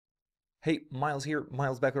Hey, Miles here,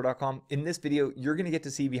 milesbeckler.com. In this video, you're going to get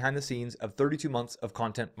to see behind the scenes of 32 months of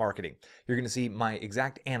content marketing. You're going to see my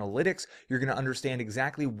exact analytics. You're going to understand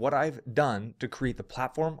exactly what I've done to create the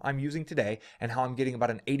platform I'm using today and how I'm getting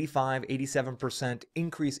about an 87%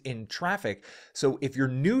 increase in traffic. So if you're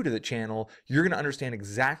new to the channel, you're going to understand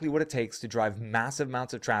exactly what it takes to drive massive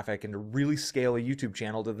amounts of traffic and to really scale a YouTube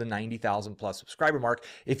channel to the 90,000 plus subscriber mark.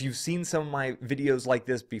 If you've seen some of my videos like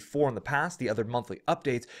this before in the past, the other monthly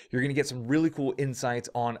updates, you're going to get some really cool insights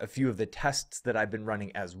on a few of the tests that I've been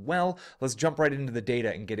running as well. Let's jump right into the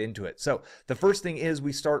data and get into it. So the first thing is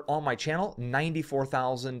we start on my channel,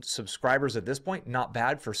 94,000 subscribers at this point. Not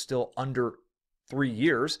bad for still under 3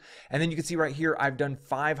 years. And then you can see right here, I've done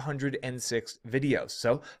 506 videos.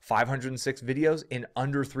 So 506 videos in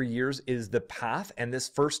under 3 years is the path. And this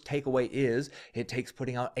first takeaway is it takes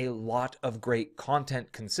putting out a lot of great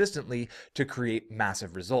content consistently to create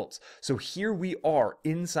massive results. So here we are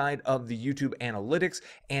inside of the YouTube analytics,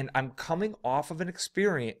 and I'm coming off of an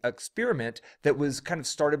experiment that was kind of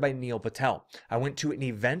started by Neil Patel. I went to an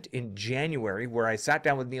event in January where I sat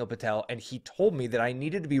down with Neil Patel and he told me that I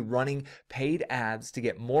needed to be running paid ads to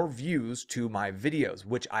get more views to my videos,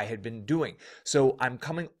 which I had been doing. So I'm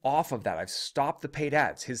coming off of that. I've stopped the paid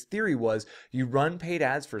ads. His theory was you run paid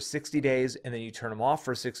ads for 60 days and then you turn them off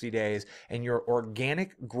for 60 days and your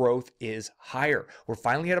organic growth is higher. We're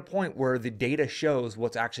finally at a point where the data shows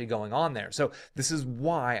what's actually going on there. So this is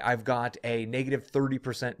why I've got a negative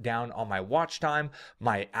 30% down on my watch time.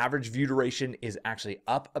 My average view duration is actually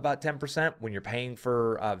up about 10%. When you're paying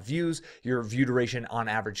for views, your view duration on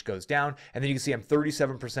average goes down. And then you can see I'm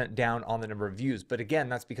 37% down on the number of views. But again,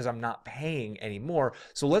 that's because I'm not paying anymore.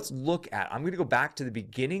 So let's look at, I'm going to go back to the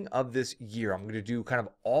beginning of this year. I'm going to do kind of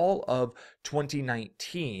all of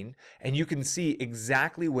 2019, and you can see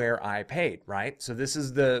exactly where I paid, right? So this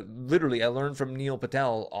is literally I learned from Neil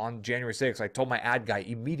Patel on January 6th. I told my ad guy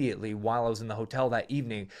immediately while I was in the hotel that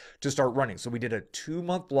evening to start running. So we did a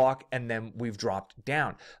 2-month block and then we've dropped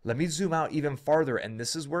down. Let me zoom out even farther. And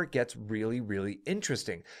this is where it gets really, really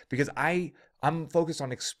interesting because I'm focused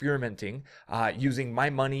on experimenting, using my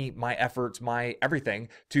money, my efforts, my everything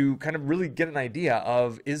to kind of really get an idea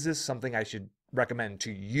of, is this something I should recommend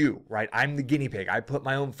to you, right? I'm the guinea pig. I put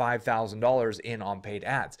my own $5,000 in on paid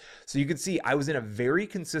ads. So you can see I was in a very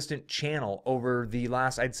consistent channel over the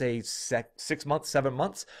last, I'd say 6 months, 7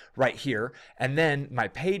 months right here. And then my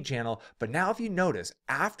paid channel. But now if you notice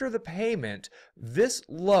after the payment, this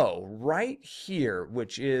low right here,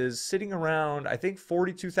 which is sitting around, I think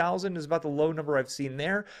 42,000 is about the low number I've seen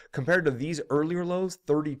there compared to these earlier lows,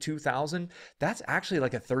 32,000. That's actually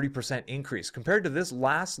like a 30% increase compared to this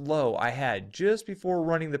last low I had just before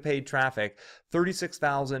running the paid traffic,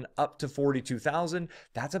 36,000 up to 42,000.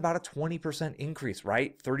 That's about a 20% increase,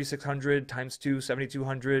 right? 3,600 times 2,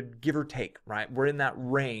 7,200, give or take, right? We're in that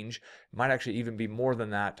range. Might actually even be more than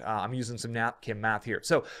that. I'm using some napkin math here.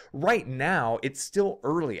 So right now it's still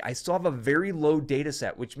early. I still have a very low data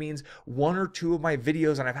set, which means 1 or 2 of my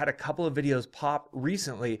videos, and I've had a couple of videos pop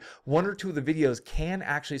recently, 1 or 2 of the videos can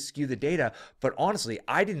actually skew the data. But honestly,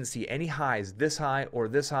 I didn't see any highs this high or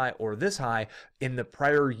this high or this high in the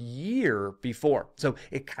prior year before. So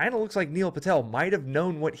it kind of looks like Neil Patel might have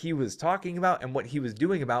known what he was talking about and what he was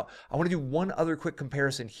doing about. I want to do one other quick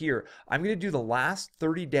comparison here. I'm going to do the last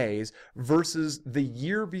 30 days versus the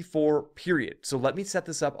year before period. So let me set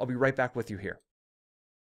this up. I'll be right back with you here.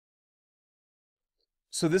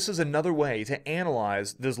 So this is another way to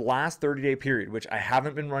analyze this last 30-day period, which I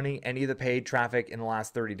haven't been running any of the paid traffic in the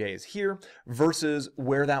last 30 days here versus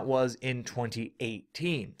where that was in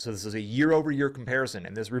 2018. So this is a year-over-year comparison,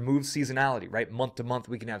 and this removes seasonality, right? Month to month,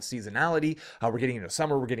 we can have seasonality. We're getting into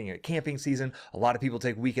summer, we're getting into camping season. A lot of people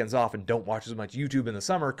take weekends off and don't watch as much YouTube in the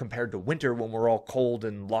summer compared to winter when we're all cold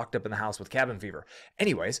and locked up in the house with cabin fever.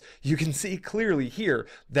 Anyways, you can see clearly here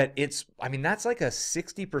that that's like a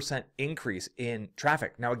 60% increase in traffic.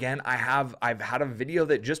 Now again, I've had a video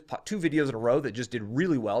that just 2 videos in a row that just did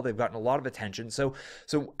really well. They've gotten a lot of attention. So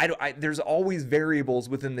there's always variables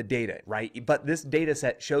within the data, right? But this data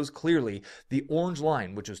set shows clearly the orange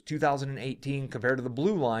line, which was 2018 compared to the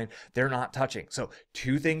blue line, they're not touching. So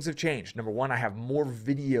 2 things have changed. Number 1, I have more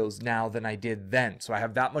videos now than I did then. So I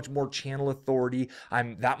have that much more channel authority.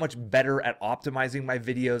 I'm that much better at optimizing my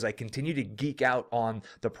videos. I continue to geek out on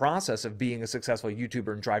the process of being a successful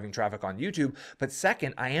YouTuber and driving traffic on YouTube. But second,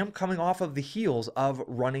 second, I am coming off of the heels of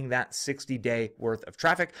running that 60-day worth of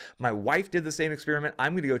traffic. My wife did the same experiment.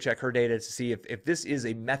 I'm going to go check her data to see if this is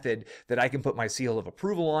a method that I can put my seal of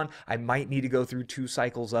approval on. I might need to go through 2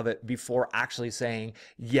 cycles of it before actually saying,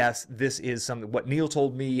 yes, this is something. What Neil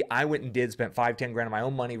told me, I went and did, spent 5-10 grand of my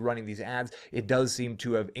own money running these ads. It does seem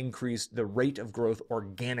to have increased the rate of growth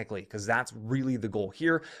organically, because that's really the goal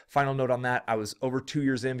here. Final note on that, I was over 2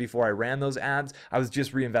 years in before I ran those ads. I was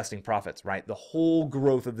just reinvesting profits, right? The whole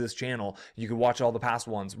growth of this channel, you could watch all the past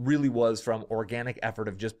ones, really was from organic effort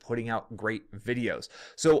of just putting out great videos.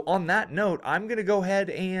 So on that note, I'm going to go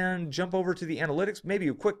ahead and jump over to the analytics. Maybe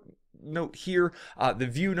a quick note here, the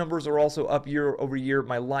view numbers are also up year over year.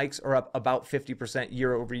 My likes are up about 50%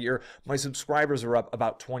 year over year. My subscribers are up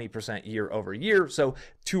about 20% year over year. So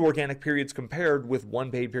 2 organic periods compared with 1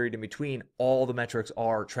 paid period in between, all the metrics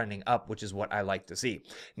are trending up, which is what I like to see.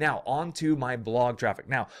 Now on to my blog traffic.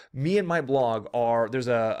 Now me and my blog there's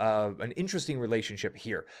an interesting relationship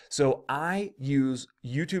here. So I use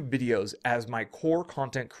YouTube videos as my core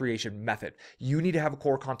content creation method. You need to have a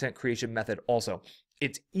core content creation method also.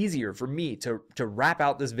 It's easier for me to wrap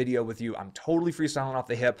out this video with you. I'm totally freestyling off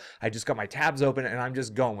the hip. I just got my tabs open and I'm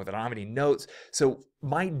just going with it. I don't have any notes. So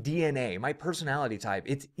my DNA, my personality type,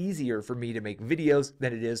 it's easier for me to make videos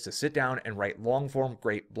than it is to sit down and write long form,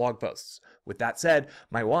 great blog posts. With that said,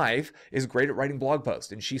 my wife is great at writing blog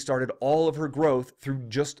posts, and she started all of her growth through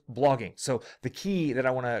just blogging. So the key that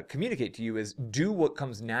I want to communicate to you is do what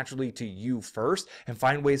comes naturally to you first and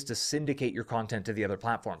find ways to syndicate your content to the other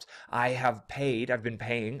platforms. I've been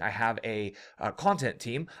paying, I have a content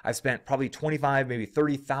team. I've spent probably $25,000, maybe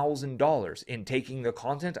 $30,000 in taking the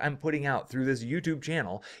content I'm putting out through this YouTube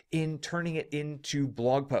channel in turning it into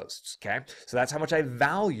blog posts. Okay. So that's how much I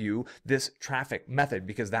value this traffic method,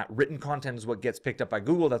 because that written content is what gets picked up by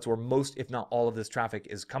Google. That's where most, if not all, of this traffic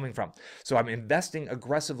is coming from. So I'm investing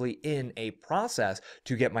aggressively in a process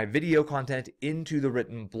to get my video content into the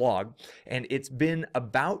written blog. And it's been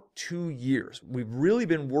about 2 years. We've really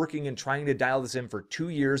been working and trying to dial this in for 2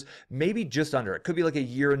 years, maybe just under. It could be like a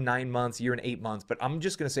year and 9 months, year and 8 months, but I'm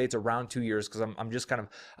just going to say it's around 2 years because I'm just kind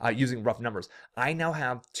of using rough numbers. I now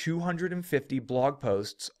have 250 blog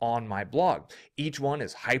posts on my blog. Each one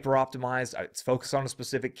is hyper optimized. It's focused on a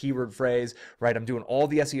specific keyword phrase, right? I'm doing all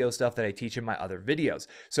the SEO stuff that I teach in my other videos.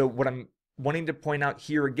 So what I'm wanting to point out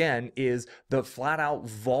here again is the flat out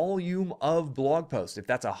volume of blog posts. If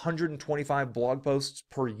that's 125 blog posts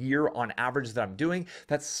per year on average that I'm doing,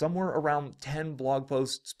 that's somewhere around 10 blog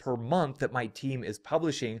posts per month that my team is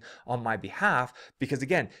publishing on my behalf. Because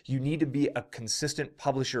again, you need to be a consistent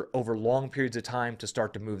publisher over long periods of time to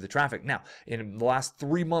start to move the traffic. Now, in the last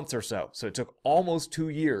 3 months or so it took almost 2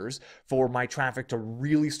 years for my traffic to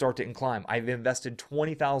really start to incline. I've invested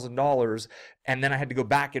 $20,000 and then I had to go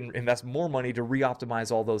back and invest more money to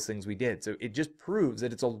re-optimize all those things we did. So it just proves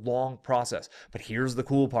that it's a long process. But here's the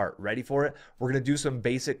cool part. Ready for it? We're going to do some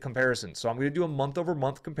basic comparisons. So I'm going to do a month over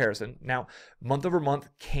month comparison. Now, month over month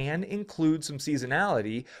can include some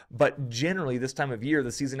seasonality, but generally this time of year,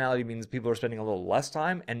 the seasonality means people are spending a little less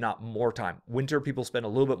time and not more time. Winter, people spend a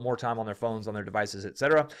little bit more time on their phones, on their devices,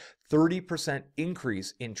 etc. 30%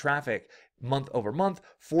 increase in traffic month over month,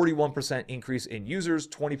 41% increase in users,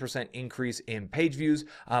 20% increase in page views.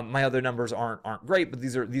 My other numbers aren't great, but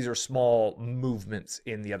these are small movements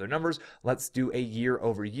in the other numbers. Let's do a year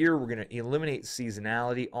over year. We're going to eliminate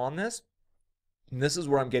seasonality on this. And this is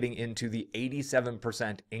where I'm getting into the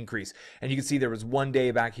 87% increase. And you can see there was one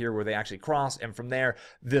day back here where they actually crossed. And from there,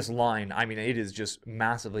 this line, I mean, it is just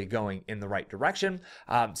massively going in the right direction.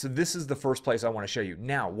 So this is the first place I want to show you.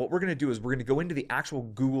 Now, what we're going to do is we're going to go into the actual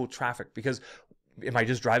Google traffic, because am I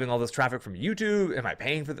just driving all this traffic from YouTube? Am I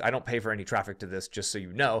paying for I don't pay for any traffic to this, just so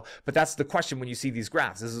you know. But that's the question when you see these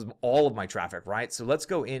graphs. This is all of my traffic, right? So let's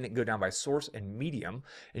go in and go down by source and medium.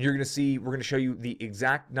 And you're going to see, we're going to show you the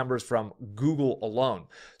exact numbers from Google alone.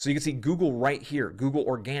 So you can see Google right here. Google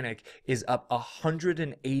organic is up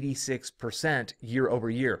 186% year over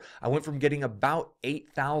year. I went from getting about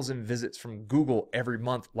 8,000 visits from Google every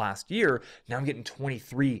month last year. Now I'm getting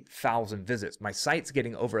 23,000 visits. My site's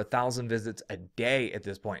getting over 1,000 visits a day at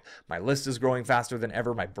this point. My list is growing faster than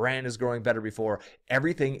ever. My brand is growing better before.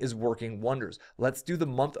 Everything is working wonders. Let's do the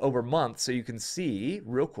month over month so you can see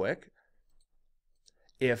real quick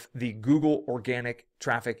if the Google organic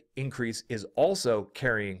traffic increase is also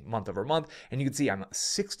carrying month over month. And you can see I'm a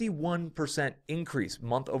 61% increase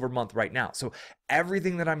month over month right now. So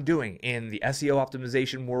everything that I'm doing in the SEO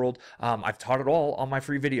optimization world, I've taught it all on my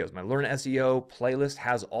free videos. My Learn SEO playlist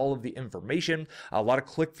has all of the information, a lot of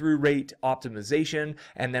click-through rate optimization,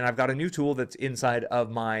 and then I've got a new tool that's inside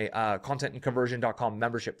of my contentandconversion.com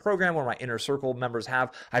membership program where my inner circle members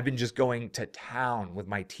have. I've been just going to town with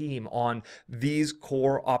my team on these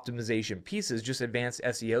core optimization pieces, just advanced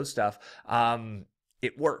SEO stuff.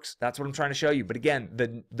 It works. That's what I'm trying to show you. But again,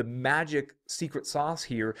 the magic secret sauce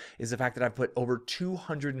here is the fact that I've put over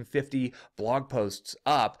 250 blog posts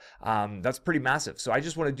up. That's pretty massive. So I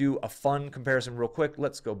just want to do a fun comparison real quick.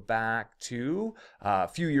 Let's go back to a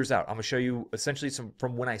few years out. I'm going to show you essentially some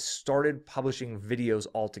from when I started publishing videos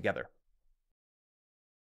altogether.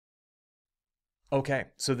 Okay,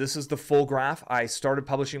 so this is the full graph. I started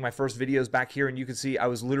publishing my first videos back here, and you can see I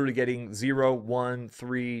was literally getting 0, 1,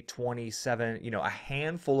 3, 27, a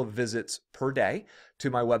handful of visits per day to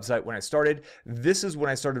my website when I started. This is when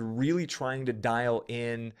I started really trying to dial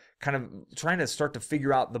in, kind of trying to start to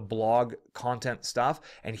figure out the blog content stuff.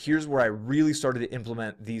 And here's where I really started to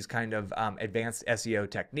implement these kind of advanced SEO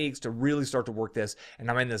techniques to really start to work this. And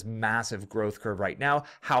I'm in this massive growth curve right now.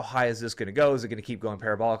 How high is this going to go? Is it going to keep going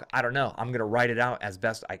parabolic? I don't know. I'm going to write it out as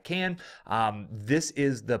best I can. This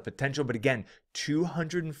is the potential, but again,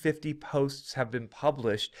 250 posts have been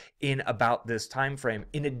published in about this time frame,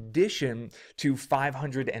 in addition to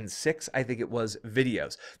 506, I think it was,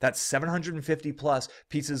 videos. That's 750 plus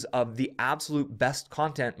pieces of the absolute best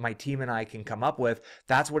content my team and I can come up with.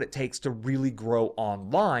 That's what it takes to really grow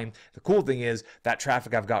online. The cool thing is that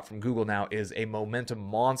traffic I've got from Google now is a momentum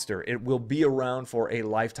monster. It will be around for a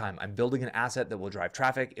lifetime. I'm building an asset that will drive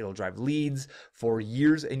traffic. It'll drive leads for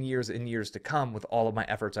years and years and years to come with all of my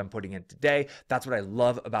efforts I'm putting in today. That's what I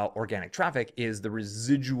love about organic traffic, is the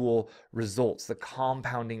residual results, the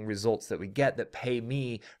compounding results that we get that pay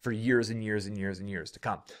me for years and years and years and years to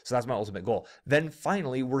come. So that's my ultimate goal. Then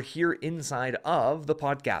finally, we're here inside of the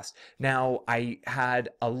podcast. Now, I had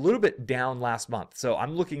a little bit down last month. So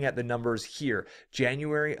I'm looking at the numbers here.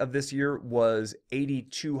 January of this year was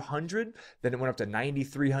 8,200. Then it went up to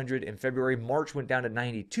 9,300 in February. March went down to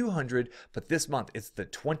 9,200. But this month, it's the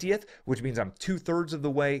 20th, which means I'm 2/3 of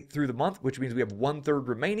the way through the month, which means we have 1/3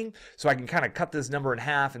 remaining. So I can kind of cut this number in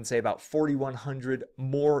half and say about 4,100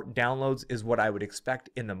 more downloads is what I would expect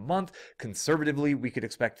in the month. Conservatively, we could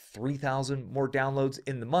expect 3,000 more downloads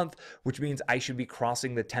in the month, which means I should be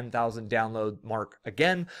crossing the 10,000 download mark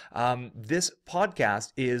again. This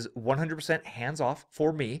podcast is 100% hands-off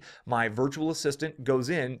for me. My virtual assistant goes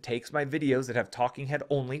in, takes my videos that have talking head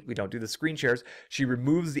only. We don't do the screen shares. She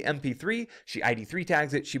removes the MP3, she ID3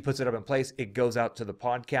 tags it, she puts it up in place. It goes out to the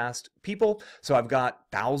podcast people. So I've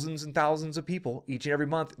got thousands and thousands of people each and every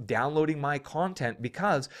month downloading my content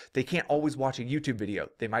because they can't always watch a YouTube video.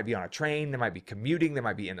 They might be on a train, they might be commuting, they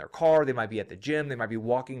might be in their car, they might be at the gym, they might be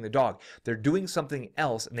walking the dog. They're doing something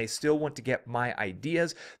else and they still want to get my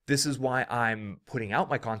ideas. This is why I'm putting out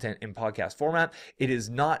my content in podcast format. It is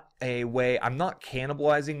not a way, I'm not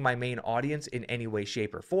cannibalizing my main audience in any way,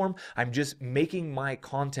 shape, or form. I'm just making my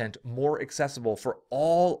content more accessible for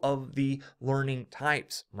all of the learning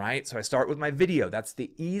types, right? So I start with my video. That's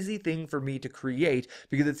the easy thing for me to create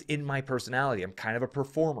because it's in my personality. I'm kind of a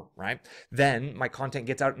performer, right? Then my content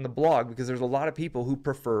gets out in the blog because there's a lot of people who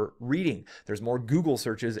prefer reading. There's more Google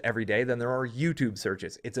searches every day than there are YouTube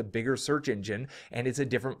searches. It's a bigger search engine and it's a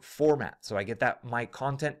different format. So I get my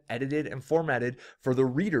content edited and formatted for the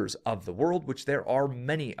readers of the world, which there are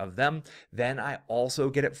many of them. Then I also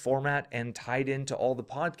get it format and tied into all the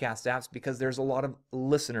podcast apps because there's a lot of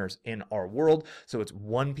listeners in our world. So it's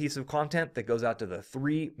one piece of content that goes out to the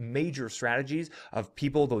 3 major strategies of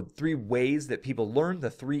people, the 3 ways that people learn, the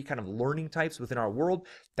 3 kind of learning types within our world.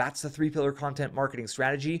 That's the 3-pillar content marketing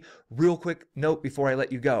strategy. Real quick note before I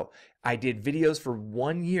let you go. I did videos for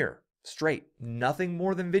 1 year straight, nothing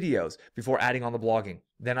more than videos before adding on the blogging.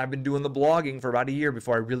 Then I've been doing the blogging for about a year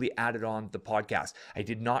before I really added on the podcast. I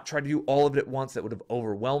did not try to do all of it at once. That would have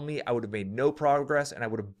overwhelmed me. I would have made no progress and I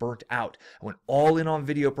would have burnt out. I went all in on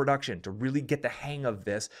video production to really get the hang of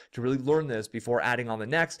this, to really learn this before adding on the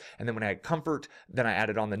next. And then when I had comfort, then I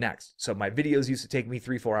added on the next. So my videos used to take me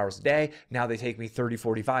 3-4 hours a day. Now they take me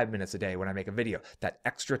 30-45 minutes a day when I make a video. That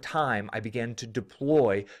extra time I began to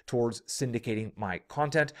deploy towards syndicating my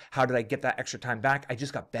content. How did I get that extra time back? I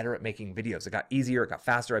just got better at making videos. It got easier, it got faster.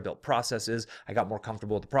 faster. I built processes. I got more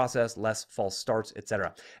comfortable with the process, less false starts,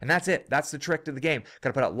 etc. And that's it. That's the trick to the game. Got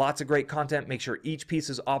to put out lots of great content, make sure each piece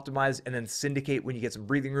is optimized, and then syndicate when you get some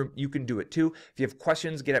breathing room. You can do it too. If you have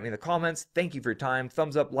questions, get at me in the comments. Thank you for your time.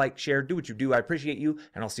 Thumbs up, like, share, do what you do. I appreciate you,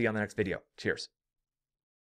 and I'll see you on the next video. Cheers.